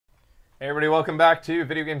Hey everybody, welcome back to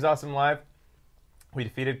Video Games Awesome Live. We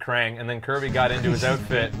defeated Krang, and then Kirby got into his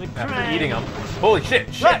outfit after eating him. Holy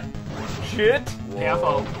shit! Shit! Shit!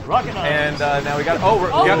 Careful. Rocket arms. And now we got we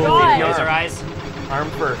got to God. defeat the Laser eyes.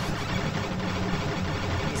 arm first.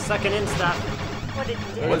 He's sucking in stuff. What did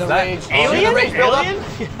you do? What's that? Alien? Rage build up. Alien?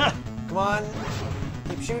 Come on.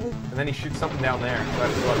 Keep shooting. And then he shoots something down there, so I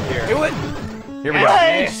have to go up here. Do it. Here we go.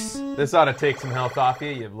 Nice. This ought to take some health off you,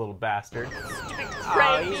 you little bastard.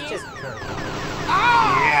 Oh, he's just Kirby.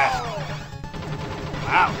 Yeah.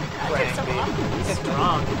 Wow. Took some off. He's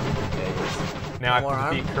strong. Now I More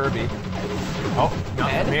have to arm. defeat Kirby. Oh, not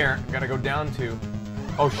Head? from here. Gotta go down to.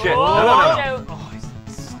 Oh shit! Oh, No. Oh,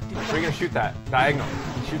 he's Where are you gonna shoot that? Diagonal.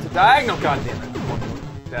 He shoots a diagonal. God damn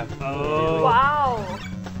it! Death. Oh. Wow.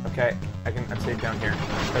 Okay, I'm safe down here.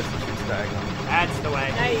 Because he shoots diagonal. That's the way.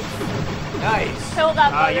 Nice. Nice. Kill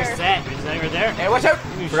that Oh, bugger. you're set. You're standing right there. Hey, watch out.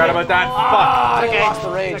 Forgot about that. Oh. Fuck. Okay. Lost the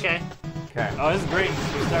rage. Okay. Okay. Oh, this is great.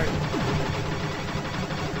 We start.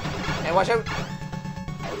 Hey, watch out.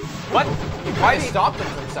 What? Why did he stop them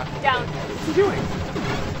from sucking? Down. What's he doing?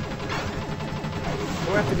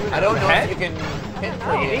 What do I have to do now? I don't The know head? if you can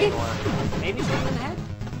pinpoint Maybe. it anymore. Maybe shoot him in the head.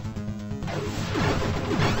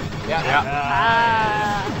 Yeah.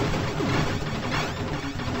 Yeah.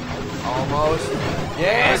 Almost. I'm gonna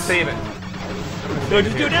Yes. save it. No,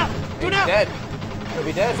 just do it now. Do He'll it be now. dead. He'll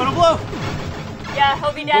be dead. Final blow. Yeah,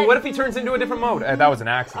 he'll be dead. But what if he turns into a different mode? That was an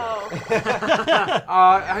accident. Oh.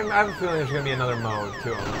 I have a feeling there's gonna be another mode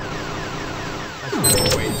to him. That's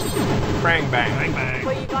gonna wait. Krang bang. Bang, bang.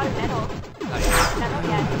 Well, you got a medal. Nice. Medal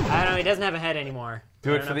yet. I don't know. He doesn't have a head anymore.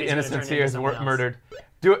 Do I it don't for know the if he's gonna innocents turn he into has something else. murdered.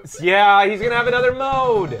 Do it. Yeah, he's gonna have another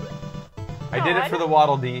mode. I did No, it I for the don't-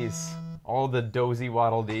 Waddle Dees. All the dozy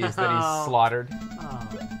Waddle Dees that he's slaughtered. Oh.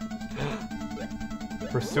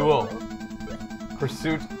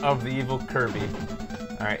 Pursuit of the evil Kirby.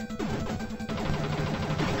 Alright.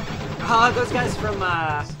 Oh, those guys from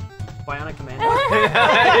Bionic Commando.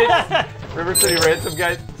 River City Ransom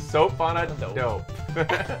guys, soap on a dope.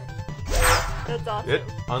 That's awesome. It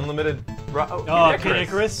unlimited. Oh, Kid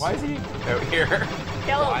Icarus. Why is he out here?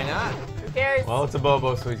 Kill Why him. not? Who cares? Well, it's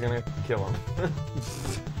Abobo, so he's gonna kill him.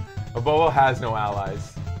 Abobo has no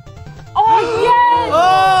allies. Oh, yes!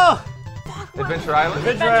 Oh! Adventure Island.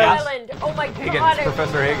 Adventure Adventure Island. Island. Oh my Higgins, god. I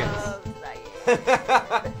Professor Higgins. love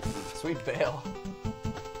that game. Sweet Bale.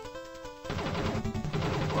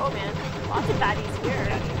 Oh man. Lots of baddies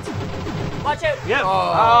here. Watch out. Yep.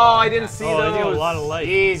 Oh, I didn't see Oh, those. they got a lot of life.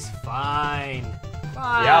 He's fine.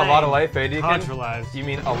 Fine. Yeah, a lot of life, eh? Contra lives. You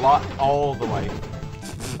mean a lot, all the life.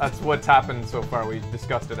 That's what's happened so far. We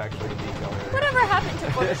discussed it actually in detail earlier. Whatever happened to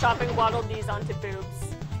photoshopping Waddle Dees onto boobs?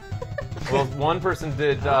 Well, one person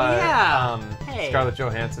did yeah. Hey. Scarlett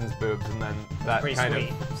Johansson's boobs, and then that Pretty kind sweet.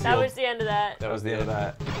 of That sealed- was the end of that. that was the end of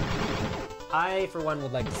that. I, for one,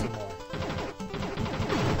 would like to see more.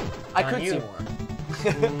 I On could you. see more.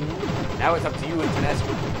 Now it's up to you and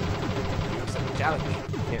Tanesco. You accept the challenge.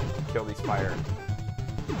 Can't kill these fire.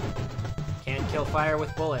 Can't kill fire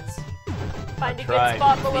with bullets. Find a good tried.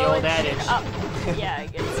 spot The below old and shoot adage. up. Yeah,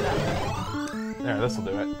 good stuff. There, this'll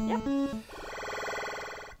do it. Yep.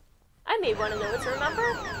 I made one of those, remember?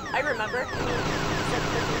 I remember. I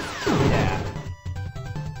mean, Yeah.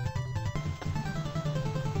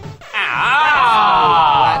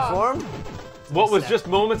 Ah! Platform. What was just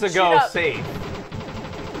moments ago Shoot up. safe.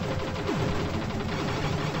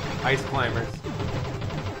 Ice climbers.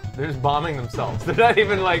 They're just bombing themselves. They're not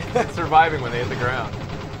even like surviving when they hit the ground.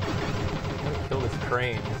 I'm gonna kill this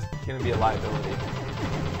crane. It's gonna be a liability.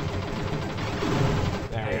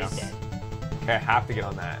 There we go. He's dead. Okay, I have to get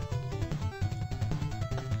on that.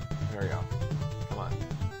 There we go. Come on.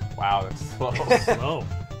 Wow, that's slow. Slow.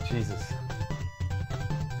 Jesus.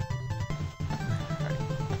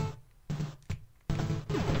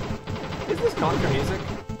 Is this Contra music?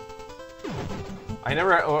 I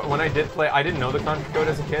never, when I did play, I didn't know the Contra code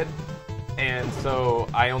as a kid, and so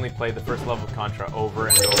I only played the first level of Contra over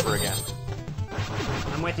and over again.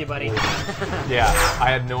 I'm with you, buddy. Yeah, I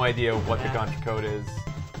had no idea what the Contra code is.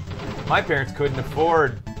 My parents couldn't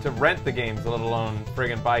afford to rent the games, let alone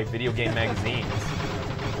friggin' buy video game magazines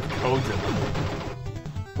with codes in them.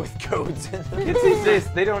 With codes in them. Kids these days,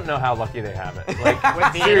 they don't know how lucky they have it. Like,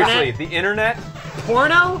 With the seriously, internet? the internet?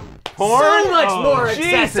 Porno? Porn? So much Oh, more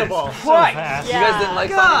Jesus accessible. Christ! fast. You guys didn't like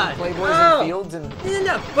God. finding Playboys Oh. in fields and...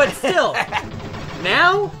 No, but still.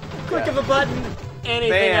 Now, click of a button,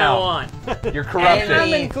 anything I Bam. want. You're And I'm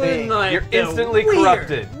corrupted. including like You're the instantly weird,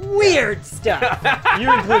 corrupted. Weird stuff.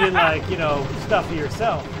 You included, like, you know, stuff for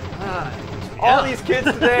yourself. Ah, All these kids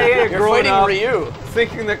today are You're growing fighting up Ryu.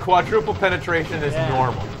 thinking that quadruple penetration is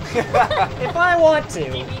normal. If I want to,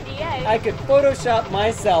 DVDA. I could Photoshop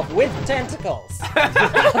myself with tentacles.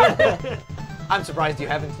 I'm surprised you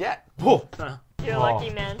haven't yet. Whoa. You're lucky,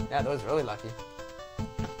 man. Yeah, that was really lucky.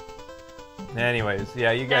 Anyways,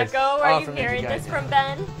 yeah, you guys. Neko, are you from hearing Ninja this Gaiden. from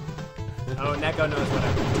Ben? Oh, Neko knows what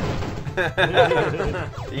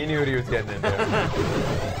I'm You knew what he was getting into.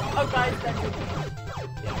 Oh, guys, that's Neko.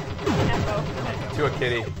 To a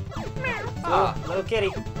kitty. Little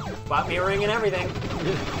kitty. Bought me a ring and everything.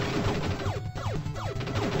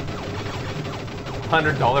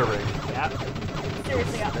 $100 ring. Yep.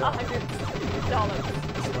 Seriously,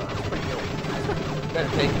 $100. Better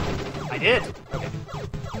take it. I did. Okay.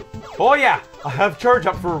 Oh yeah, I have charge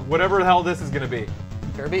up for whatever the hell this is gonna be.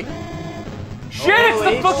 Kirby. Shit, it's the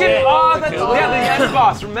Holy fucking shit. that's the end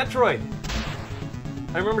boss from Metroid.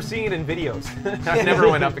 I remember seeing it in videos. I never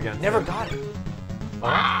went up against. Never it. got it.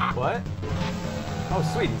 What? Oh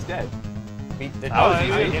sweet, he's dead. Beat the Oh, was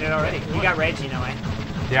you easy. did it already. You got rage, you know, eh?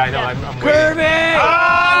 Yeah, I know. I'm Kirby! waiting.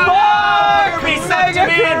 Kirby, Mega sucked him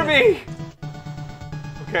in. Kirby!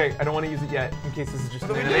 Okay, I don't want to use it yet in case this is just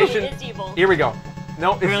an He animation. is evil. Here we go.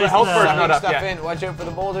 No, it's Really the health bar's suck. not up Stuff yet. in. Watch out for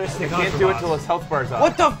the boulders. I can't do it till his health bar's up.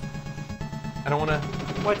 What the? I don't want to.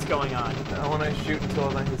 What's going on? I want to shoot until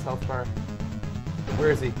his health bar.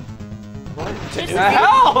 Where is he? What? This The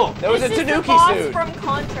hell? There was a This is the Tanuki boss suit. from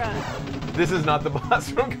Contra. This is not the boss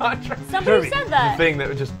from Contra. Somebody Kirby. said The that. thing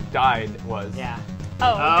that just died was. Yeah.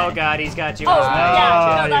 Oh, Oh okay. god, he's got you. Oh, No,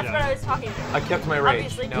 yeah, you no, that's don't. what I was talking about. I kept my rage.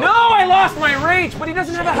 Obviously. No, I lost my rage, but he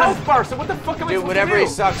doesn't have a health bar, so what the fuck am I Dude, supposed whatever to do? he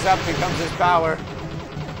sucks up becomes his power.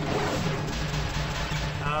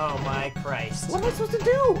 Oh my Christ. What am I supposed to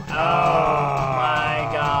do? Oh my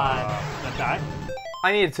god. That died?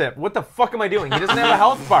 I need a tip. What the fuck am I doing? He doesn't have a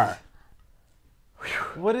health bar.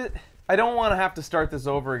 What is... I don't want to have to start this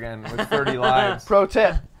over again with 30 lives. Pro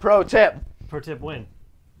tip. Pro tip. Pro tip win.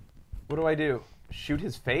 What do I do? Shoot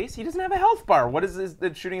his face? He doesn't have a health bar. What is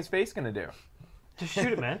shooting his face going to do? Just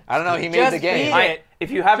shoot it, man. I don't know. He made Just the game. beat it.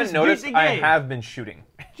 If you haven't Just noticed, beat the I game. have been shooting.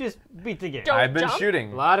 Just beat the game. Don't I've been jump.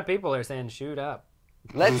 shooting. A lot of people are saying shoot up.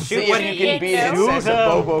 Let's Shoot see what if he you can beat can it, do. says Shoot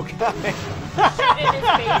Abobo guy. Shoot in his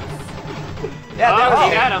face. Yeah, Oh, there you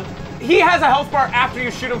we got go. him. He has a health bar after you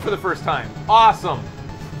shoot him for the first time. Awesome.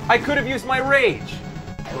 I could have used my rage.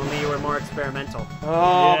 Only you were more experimental.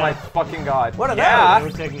 Oh Yeah. my fucking god. What are yeah.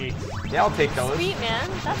 Those techniques. Yeah, I'll take those. Sweet, man.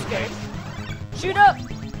 That's good. Shoot up.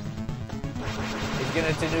 He's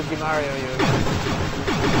gonna Tanuki Mario you again.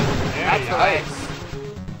 There That's you the go. way.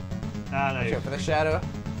 Ah, no, Watch you out for the shadow.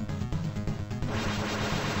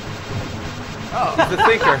 The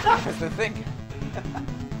thinker. That's the thing.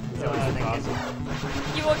 He's always thinking. awesome.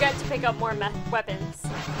 You will get to pick up more weapons.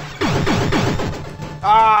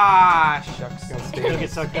 Ah, shucks. You'll get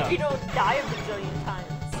sucked up. If you don't die a bajillion times.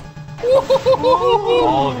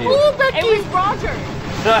 All of you. It was Roger.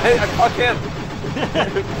 Fuck him.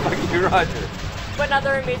 Fuck you, Roger. One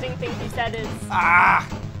other amazing thing he said is, Ah.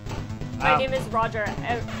 my name is Roger,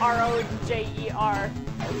 R-O-J-E-R.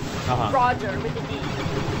 Roger with a D.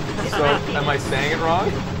 It's So, my am I saying it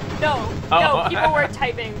wrong? No, Oh. no, people were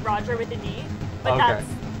typing Roger with a D, but Okay. that's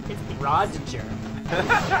his penis. Roger.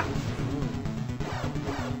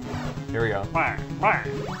 Here we go. Fire. Fire.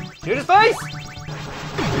 Shoot his face!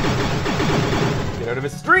 Get out of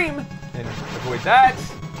his stream and avoid that.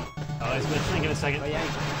 Oh, I was thinking a second. Oh yeah.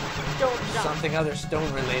 Don't jump. Something other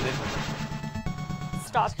stone related.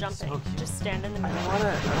 Stop jumping. Just stand in the I middle. don't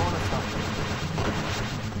wanna stop.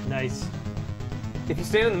 Nice. If you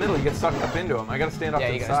stand in the middle, you get sucked up into him. I gotta stand off Yeah,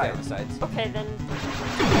 to you the gotta stay side. on the sides. Okay, then.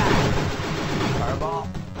 Yeah. Fireball.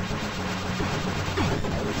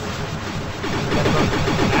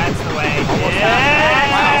 That's the way. Almost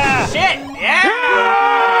Yeah! happened. Shit! Yeah!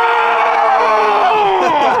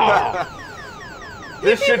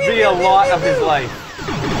 This should be a lot of his life.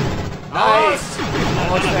 Nice.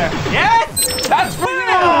 Almost there. Yes! That's for you,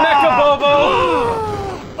 Mecha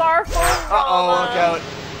Bobo! Barful. Uh-oh, look out.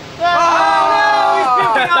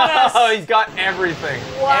 Oh, he's got everything.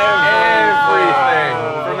 Everything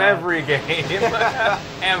from every game.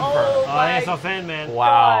 Ever. Oh, Oh, my ASL fan, man.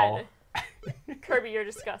 Wow. God. Kirby, you're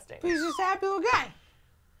disgusting. He's just a happy little guy.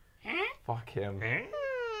 Fuck him.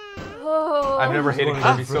 Oh. I've never hated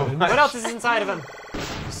Kirby so much. What else is inside of him?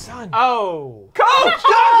 Son. Oh. Coach!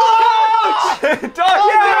 Coach! Doc,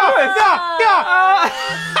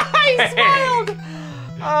 He smiled.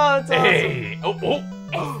 Oh, that's Hey! Oh!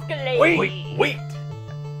 Escalade. Wait!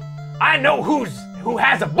 I know who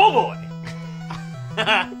has a boy.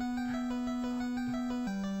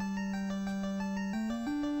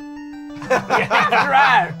 After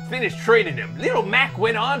I finished training him, Little Mac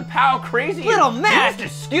went on power crazy. Little Mac? used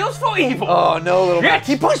his skills for evil. Oh no, Little Mac.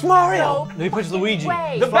 He pushed Mario. No No, he pushed Luigi.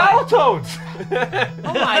 way. The Battletoads.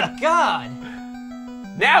 Oh my god.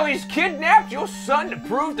 Now he's kidnapped your son to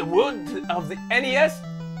prove the world of the NES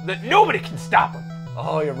that nobody can stop him.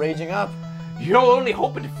 Oh, you're raging up. Your only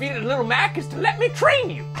hope of defeating Little Mac is to let me train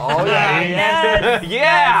you. Oh yeah. Yes.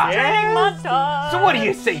 Yeah. Training monster. So what do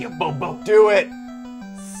you say, Abobo? Do it.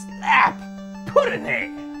 Slap. Put it there.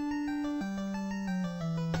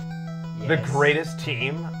 The Yes. greatest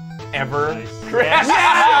team ever. Nice.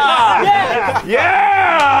 Yeah.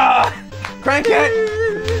 Yeah. Crank it.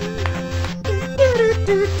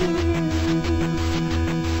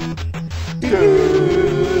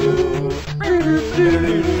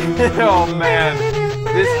 Oh man,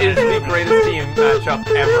 this is the greatest team matchup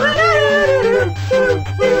ever.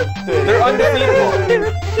 They're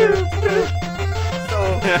undefeatable.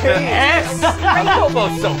 Yes!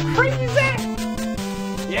 Abobo's so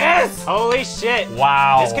crazy! Yes! Holy shit.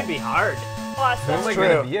 Wow. This could be hard. Who am Awesome. I True.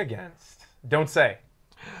 going to be against? Don't say.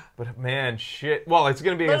 But man, shit. Well, it's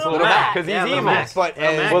going to be against Little Little Mac Mac. because he's Yeah, Little evil. Mac. But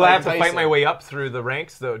Little Mac. Will I have to Tyson. fight my way up through the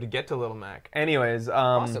ranks though to get to Little Mac? Anyways,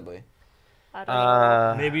 Possibly. I don't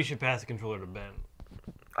know. Maybe you should pass the controller to Ben.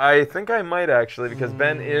 I think I might actually because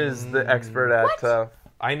Ben is the expert at. What?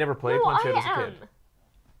 I never played No, Punch Out I as a am. kid.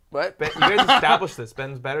 What? Ben, you guys established this.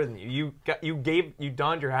 Ben's better than you. You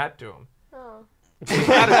donned your hat to him. Oh. We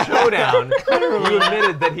had a showdown. You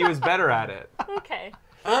admitted that he was better at it, Okay.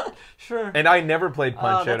 Sure. and I never played Oh,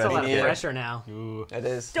 Punch Out that's a as lot a of kid. pressure now. Ooh, it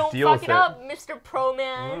is. Don't Deal fuck with it it. up, Mr. Pro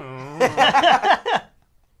Man.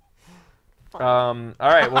 All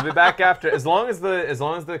right, we'll be back after. As long as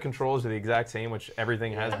the controls are the exact same, which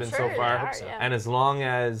everything has I'm been sure so they far, are, yeah. and as long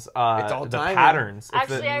as It's all the timing. patterns. if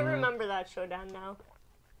Actually, the- I remember that showdown now.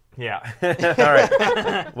 Yeah. All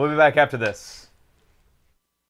right. We'll be back after this.